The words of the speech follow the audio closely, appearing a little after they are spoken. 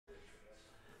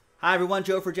Hi everyone,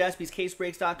 Joe for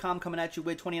JaspysCaseBreaks.com coming at you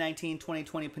with 2019-2020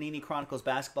 Panini Chronicles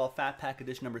Basketball Fat Pack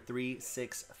Edition number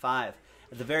 365.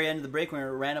 At the very end of the break, we're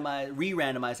going to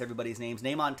re-randomize everybody's names.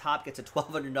 Name on top gets a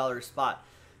 $1,200 spot.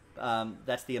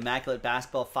 That's the Immaculate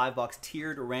Basketball 5-box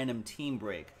tiered random team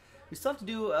break. We still have to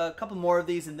do a couple more of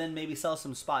these and then maybe sell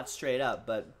some spots straight up,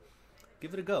 but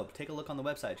give it a go. Take a look on the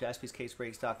website,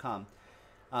 JaspysCaseBreaks.com.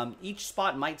 Each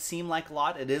spot might seem like a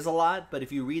lot. It is a lot, but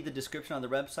if you read the description on the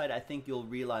website, I think you'll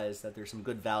realize that there's some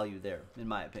good value there, in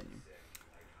my opinion.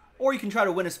 Or you can try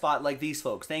to win a spot like these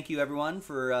folks. Thank you, everyone,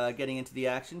 for getting into the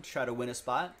action to try to win a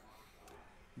spot.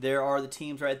 There are the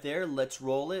teams right there. Let's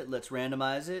roll it. Let's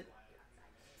randomize it.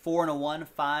 4 and a 1,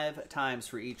 5 times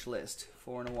for each list.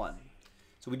 4 and a 1.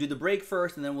 So we do the break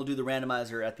first, and then we'll do the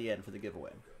randomizer at the end for the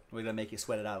giveaway. We're going to make you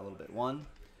sweat it out a little bit. 1,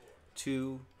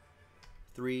 2,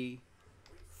 3,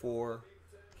 4,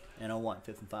 and a 1.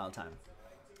 Fifth and final time.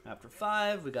 After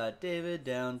 5, we got David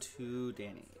down to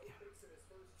Danny.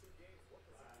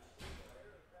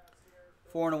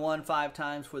 4 and a 1, 5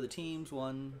 times for the teams.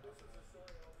 1,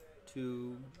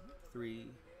 2, 3,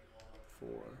 4,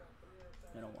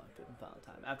 and a 1. Fifth and final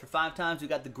time. After 5 times, we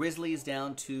got the Grizzlies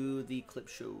down to the Clip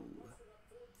Show.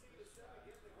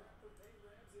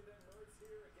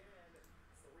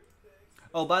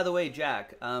 Oh, by the way,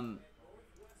 Jack,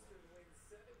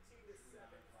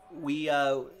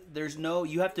 there's no,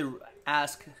 you have to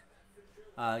ask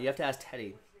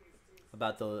Teddy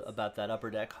about that Upper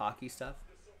Deck hockey stuff.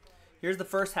 Here's the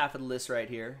first half of the list right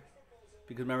here,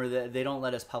 because remember they don't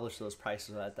let us publish those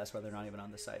prices. That's why they're not even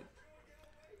on the site.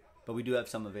 But we do have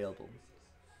some available.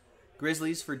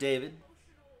 Grizzlies for David,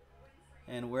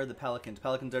 and where are the Pelicans?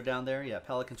 Pelicans are down there. Yeah,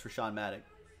 Pelicans for Sean Maddock.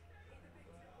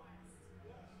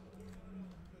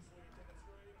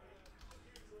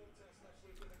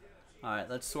 All right,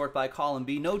 let's sort by column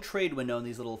B. No trade window in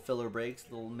these little filler breaks,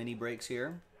 little mini breaks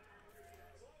here.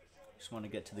 Just want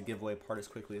to get to the giveaway part as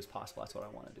quickly as possible. That's what I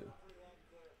want to do.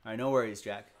 All right, no worries,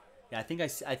 Jack. Yeah, I think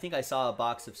I saw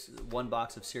one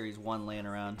box of Series 1 laying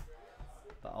around,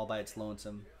 all by its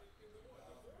lonesome.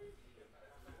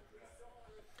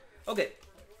 Okay,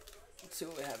 let's see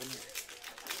what we have in here.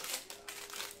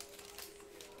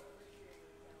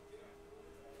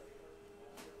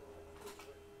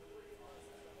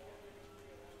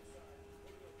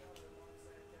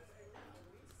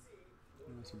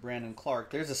 So Brandon Clark.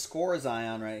 There's a score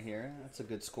Zion right here. That's a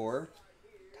good score.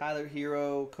 Tyler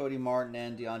Hero, Cody Martin,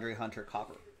 and DeAndre Hunter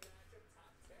Copper.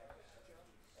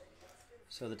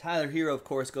 So the Tyler Hero, of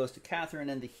course, goes to Catherine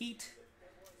and the Heat.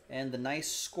 And the nice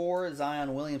score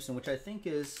Zion Williamson, which I think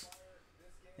is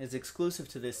exclusive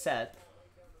to this set.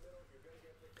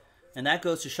 And that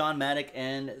goes to Sean Maddock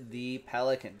and the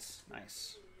Pelicans.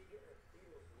 Nice.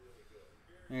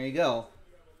 There you go.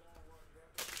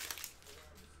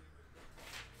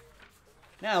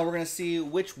 Now we're going to see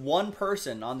which one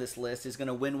person on this list is going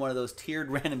to win one of those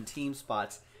tiered random team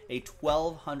spots, a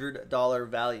 $1,200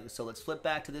 value. So let's flip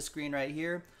back to this screen right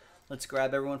here. Let's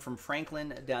grab everyone from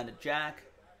Franklin down to Jack,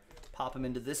 pop them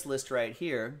into this list right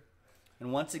here.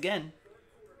 And once again,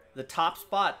 the top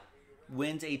spot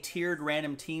wins a tiered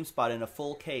random team spot in a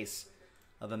full case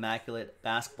of Immaculate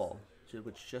Basketball,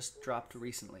 which just dropped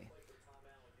recently.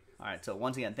 All right, so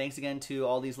once again, thanks again to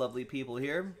all these lovely people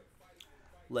here.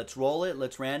 Let's roll it.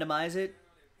 Let's randomize it.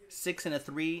 6 and a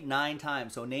 3, 9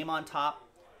 times. So name on top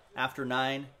after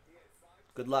 9.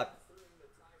 Good luck.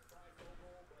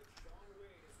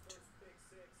 2,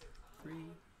 3,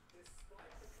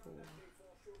 4,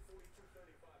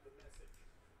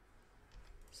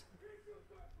 7.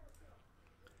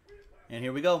 And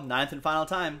here we go. 9th and final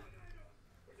time.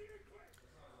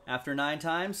 After 9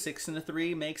 times, 6 and a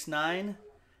 3 makes 9.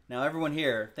 Now everyone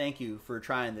here, thank you for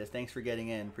trying this. Thanks for getting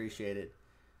in. Appreciate it.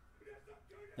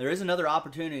 There is another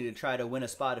opportunity to try to win a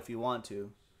spot if you want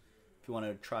to. If you want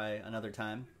to try another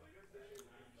time.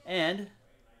 And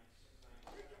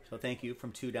so thank you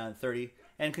from 2 down to 30.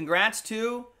 And congrats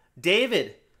to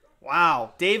David.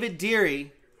 Wow. David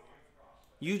Deary.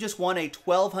 You just won a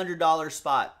 $1,200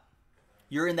 spot.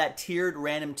 You're in that tiered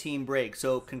random team break.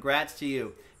 So congrats to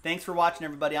you. Thanks for watching,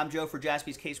 everybody. I'm Joe for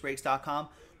JaspysCaseBreaks.com.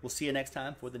 We'll see you next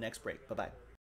time for the next break. Bye-bye.